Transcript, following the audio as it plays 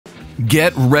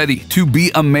Get ready to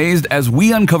be amazed as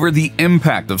we uncover the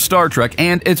impact of Star Trek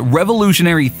and its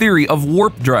revolutionary theory of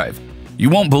warp drive. You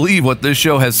won't believe what this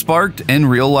show has sparked in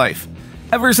real life.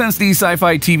 Ever since the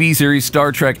sci-fi TV series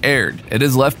Star Trek aired, it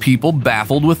has left people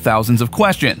baffled with thousands of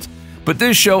questions. But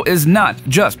this show is not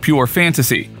just pure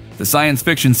fantasy. The science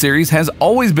fiction series has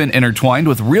always been intertwined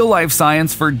with real-life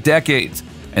science for decades,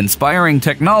 inspiring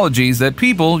technologies that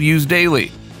people use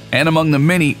daily. And among the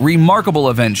many remarkable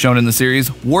events shown in the series,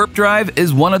 warp drive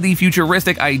is one of the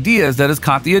futuristic ideas that has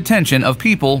caught the attention of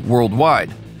people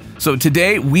worldwide. So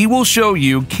today we will show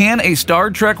you, can a Star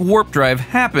Trek warp drive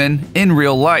happen in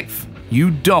real life?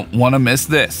 You don't want to miss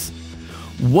this.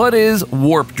 What is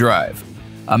warp drive?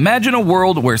 Imagine a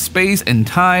world where space and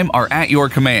time are at your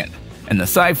command. In the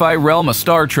sci-fi realm of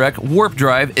Star Trek, warp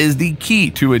drive is the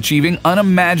key to achieving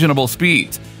unimaginable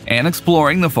speeds and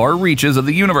exploring the far reaches of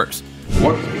the universe.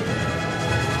 Warp speed.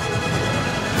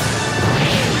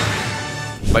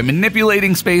 By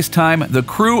manipulating space-time, the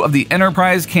crew of the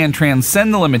Enterprise can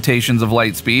transcend the limitations of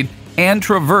light speed and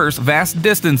traverse vast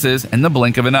distances in the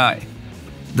blink of an eye.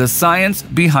 The science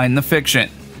behind the fiction.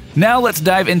 Now let's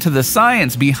dive into the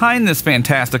science behind this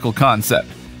fantastical concept.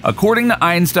 According to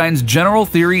Einstein's general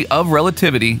theory of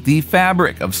relativity, the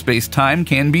fabric of space-time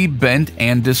can be bent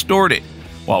and distorted.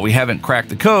 While we haven't cracked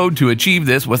the code to achieve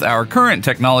this with our current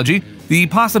technology, the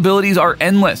possibilities are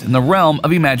endless in the realm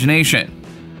of imagination.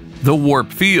 The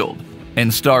warp field.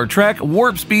 In Star Trek,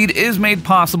 warp speed is made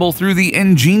possible through the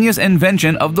ingenious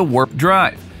invention of the warp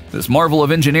drive. This marvel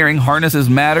of engineering harnesses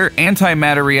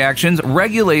matter-antimatter reactions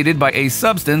regulated by a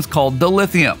substance called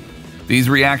dilithium. These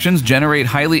reactions generate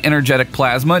highly energetic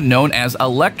plasma known as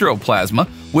electroplasma,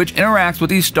 which interacts with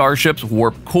the starship's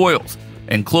warp coils.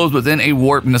 Enclosed within a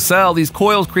warp nacelle, these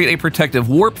coils create a protective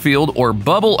warp field or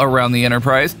bubble around the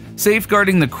Enterprise,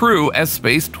 safeguarding the crew as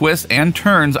space twists and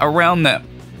turns around them.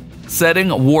 Setting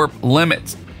warp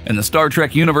limits. In the Star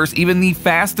Trek universe, even the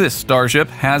fastest starship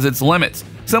has its limits.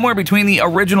 Somewhere between the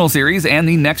original series and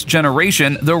the Next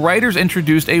Generation, the writers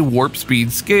introduced a warp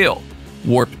speed scale.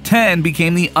 Warp 10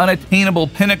 became the unattainable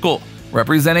pinnacle,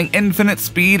 representing infinite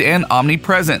speed and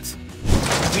omnipresence.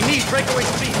 We need breakaway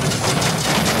speed.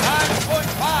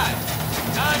 9.5,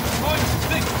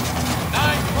 9.6,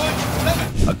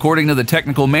 9.7. According to the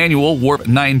technical manual, Warp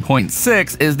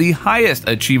 9.6 is the highest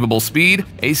achievable speed,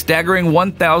 a staggering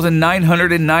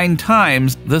 1,909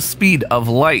 times the speed of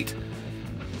light.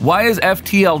 Why is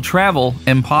FTL travel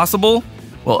impossible?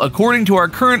 Well, according to our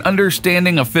current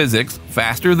understanding of physics,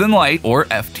 faster than light, or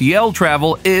FTL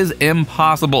travel, is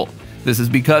impossible. This is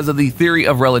because of the theory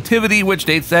of relativity, which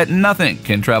states that nothing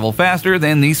can travel faster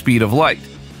than the speed of light.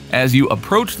 As you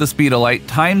approach the speed of light,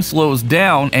 time slows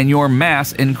down and your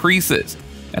mass increases.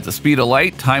 At the speed of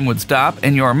light, time would stop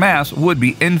and your mass would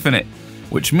be infinite,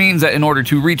 which means that in order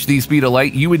to reach the speed of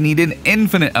light, you would need an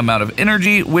infinite amount of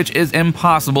energy, which is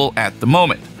impossible at the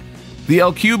moment. The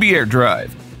Alcubierre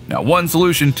drive. Now, one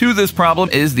solution to this problem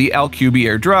is the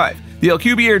Alcubierre drive. The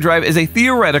Alcubierre drive is a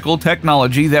theoretical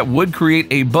technology that would create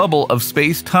a bubble of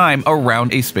space-time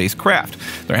around a spacecraft.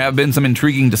 There have been some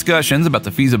intriguing discussions about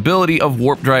the feasibility of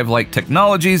warp drive-like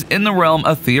technologies in the realm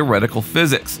of theoretical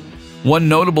physics. One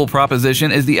notable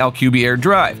proposition is the Alcubierre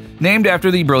drive, named after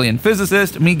the brilliant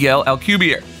physicist Miguel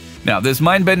Alcubierre. Now, this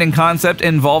mind-bending concept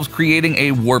involves creating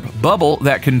a warp bubble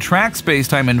that contracts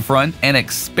space-time in front and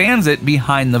expands it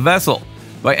behind the vessel.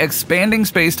 By expanding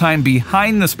space-time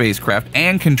behind the spacecraft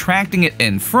and contracting it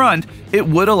in front, it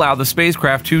would allow the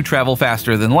spacecraft to travel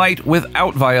faster than light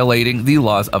without violating the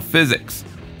laws of physics.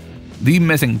 The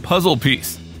missing puzzle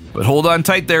piece. But hold on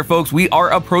tight there, folks, we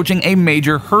are approaching a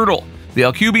major hurdle. The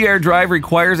Alcubierre drive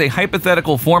requires a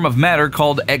hypothetical form of matter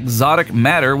called exotic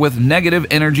matter with negative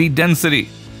energy density.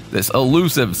 This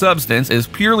elusive substance is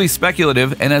purely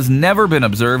speculative and has never been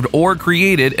observed or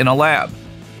created in a lab.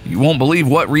 You won't believe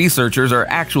what researchers are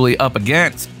actually up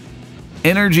against.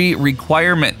 Energy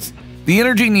requirements. The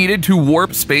energy needed to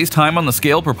warp space-time on the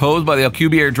scale proposed by the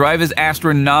Alcubierre drive is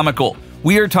astronomical.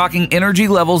 We are talking energy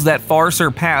levels that far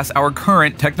surpass our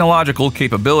current technological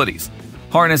capabilities.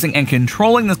 Harnessing and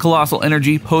controlling this colossal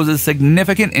energy poses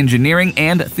significant engineering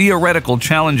and theoretical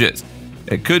challenges.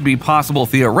 It could be possible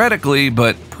theoretically,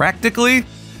 but practically?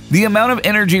 The amount of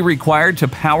energy required to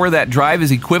power that drive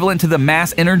is equivalent to the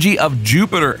mass energy of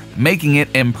Jupiter, making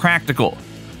it impractical.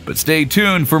 But stay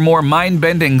tuned for more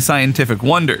mind-bending scientific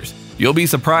wonders. You'll be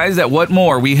surprised at what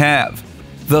more we have.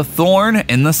 The thorn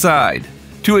in the side.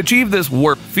 To achieve this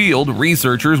warp field,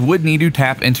 researchers would need to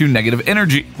tap into negative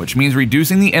energy, which means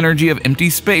reducing the energy of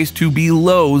empty space to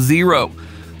below zero.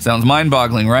 Sounds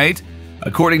mind-boggling, right?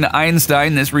 According to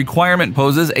Einstein, this requirement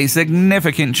poses a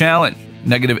significant challenge.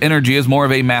 Negative energy is more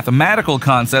of a mathematical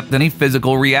concept than a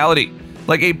physical reality,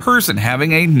 like a person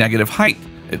having a negative height.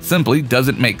 It simply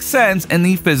doesn't make sense in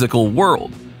the physical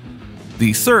world.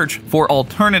 The search for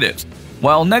alternatives.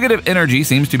 While negative energy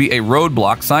seems to be a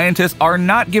roadblock, scientists are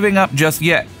not giving up just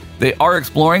yet. They are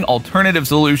exploring alternative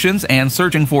solutions and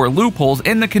searching for loopholes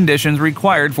in the conditions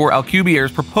required for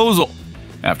Alcubierre's proposal.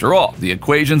 After all, the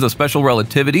equations of special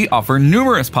relativity offer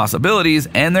numerous possibilities,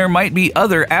 and there might be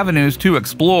other avenues to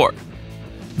explore.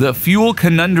 The fuel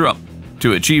conundrum.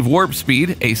 To achieve warp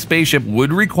speed, a spaceship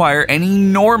would require an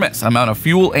enormous amount of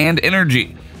fuel and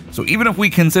energy. So even if we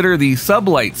consider the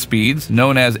sublight speeds,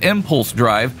 known as impulse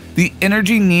drive, the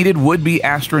energy needed would be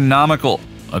astronomical.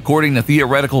 According to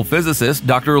theoretical physicist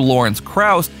Dr. Lawrence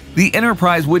Krauss, the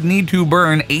Enterprise would need to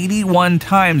burn 81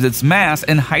 times its mass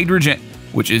in hydrogen,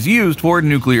 which is used for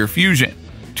nuclear fusion.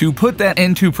 To put that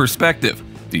into perspective,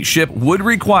 the ship would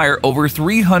require over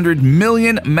 300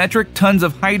 million metric tons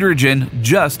of hydrogen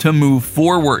just to move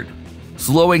forward.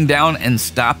 Slowing down and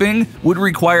stopping would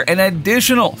require an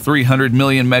additional 300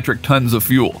 million metric tons of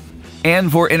fuel.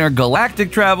 And for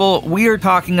intergalactic travel, we are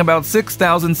talking about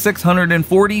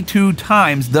 6,642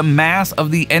 times the mass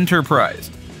of the Enterprise.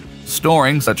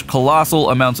 Storing such colossal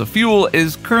amounts of fuel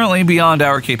is currently beyond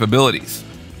our capabilities.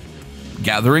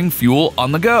 Gathering fuel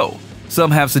on the go.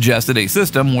 Some have suggested a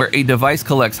system where a device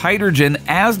collects hydrogen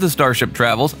as the starship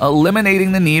travels,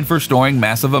 eliminating the need for storing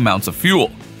massive amounts of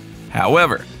fuel.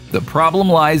 However, the problem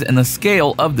lies in the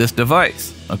scale of this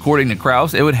device. According to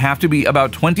Krauss, it would have to be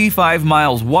about 25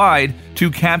 miles wide to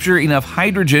capture enough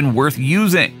hydrogen worth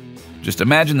using. Just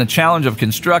imagine the challenge of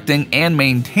constructing and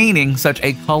maintaining such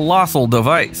a colossal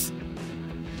device.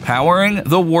 Powering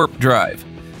the warp drive.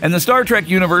 In the Star Trek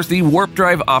universe, the warp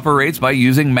drive operates by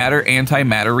using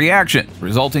matter-antimatter reactions,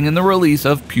 resulting in the release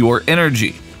of pure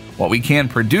energy. While we can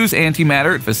produce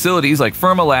antimatter at facilities like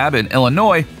Fermilab in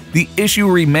Illinois, the issue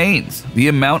remains. The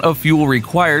amount of fuel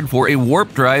required for a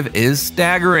warp drive is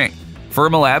staggering.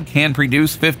 Fermilab can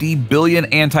produce 50 billion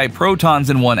antiprotons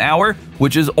in 1 hour,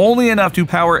 which is only enough to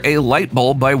power a light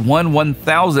bulb by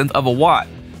 1/1000th of a watt.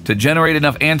 To generate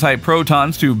enough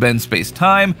antiprotons to bend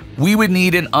space-time, we would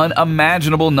need an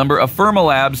unimaginable number of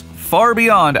Fermilabs far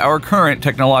beyond our current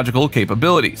technological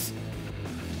capabilities.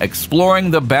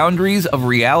 Exploring the boundaries of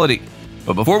reality.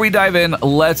 But before we dive in,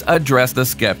 let's address the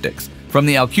skeptics. From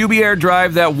the Alcubierre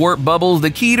drive that warp bubbles the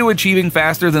key to achieving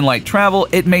faster than light travel,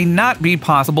 it may not be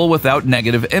possible without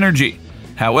negative energy.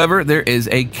 However, there is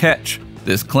a catch.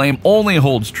 This claim only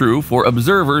holds true for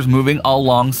observers moving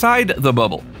alongside the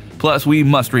bubble. Plus, we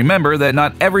must remember that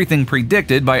not everything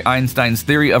predicted by Einstein's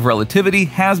theory of relativity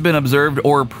has been observed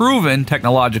or proven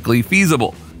technologically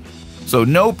feasible. So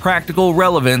no practical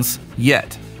relevance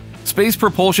yet. Space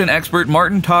propulsion expert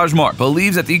Martin Tajmar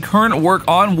believes that the current work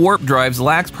on warp drives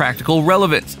lacks practical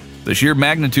relevance. The sheer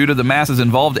magnitude of the masses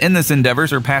involved in this endeavor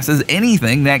surpasses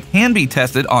anything that can be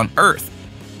tested on Earth.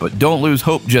 But don't lose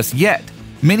hope just yet.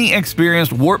 Many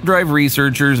experienced warp drive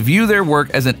researchers view their work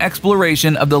as an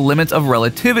exploration of the limits of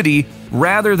relativity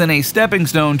rather than a stepping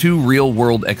stone to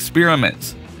real-world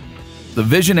experiments. The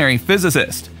visionary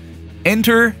physicist.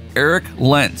 Enter Eric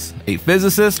Lentz, a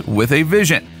physicist with a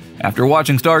vision. After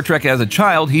watching Star Trek as a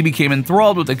child, he became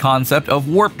enthralled with the concept of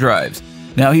warp drives.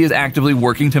 Now he is actively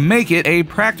working to make it a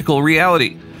practical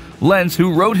reality. Lentz,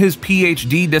 who wrote his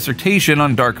PhD dissertation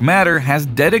on dark matter, has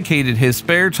dedicated his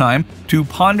spare time to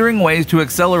pondering ways to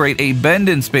accelerate a bend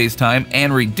in space-time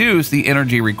and reduce the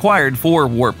energy required for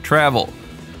warp travel.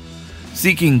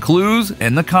 Seeking clues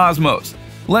in the cosmos.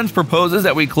 Lentz proposes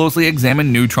that we closely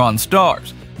examine neutron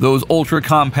stars, those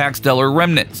ultra-compact stellar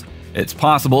remnants. It's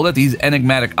possible that these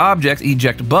enigmatic objects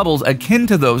eject bubbles akin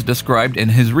to those described in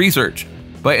his research.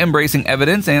 By embracing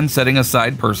evidence and setting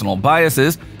aside personal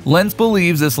biases, Lentz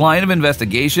believes this line of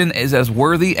investigation is as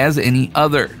worthy as any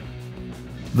other.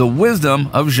 The wisdom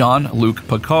of Jean-Luc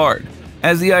Picard.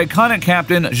 As the iconic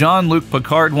captain Jean-Luc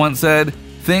Picard once said,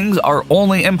 "Things are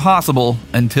only impossible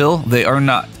until they are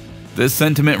not." This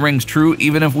sentiment rings true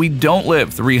even if we don't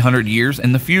live 300 years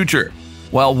in the future.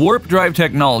 While warp drive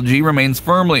technology remains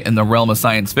firmly in the realm of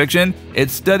science fiction,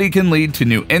 its study can lead to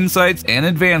new insights and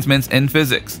advancements in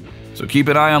physics. So keep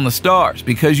an eye on the stars,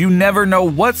 because you never know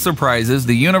what surprises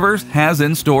the universe has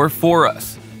in store for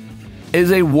us.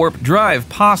 Is a warp drive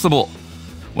possible?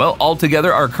 Well,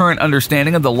 altogether, our current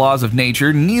understanding of the laws of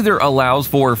nature neither allows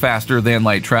for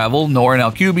faster-than-light travel nor an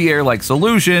Alcubierre-like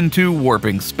solution to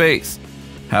warping space.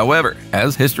 However,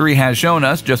 as history has shown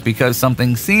us, just because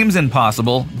something seems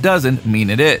impossible doesn't mean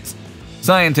it is.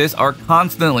 Scientists are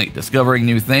constantly discovering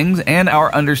new things, and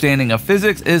our understanding of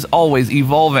physics is always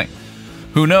evolving.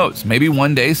 Who knows, maybe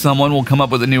one day someone will come up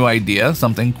with a new idea,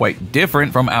 something quite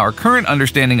different from our current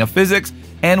understanding of physics,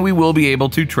 and we will be able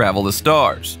to travel the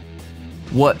stars.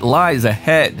 What lies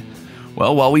ahead?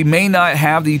 Well, while we may not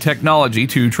have the technology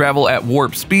to travel at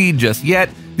warp speed just yet,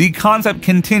 the concept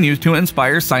continues to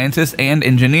inspire scientists and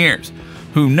engineers.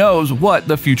 Who knows what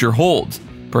the future holds?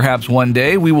 Perhaps one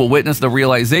day we will witness the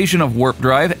realization of warp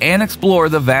drive and explore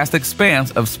the vast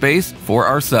expanse of space for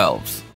ourselves.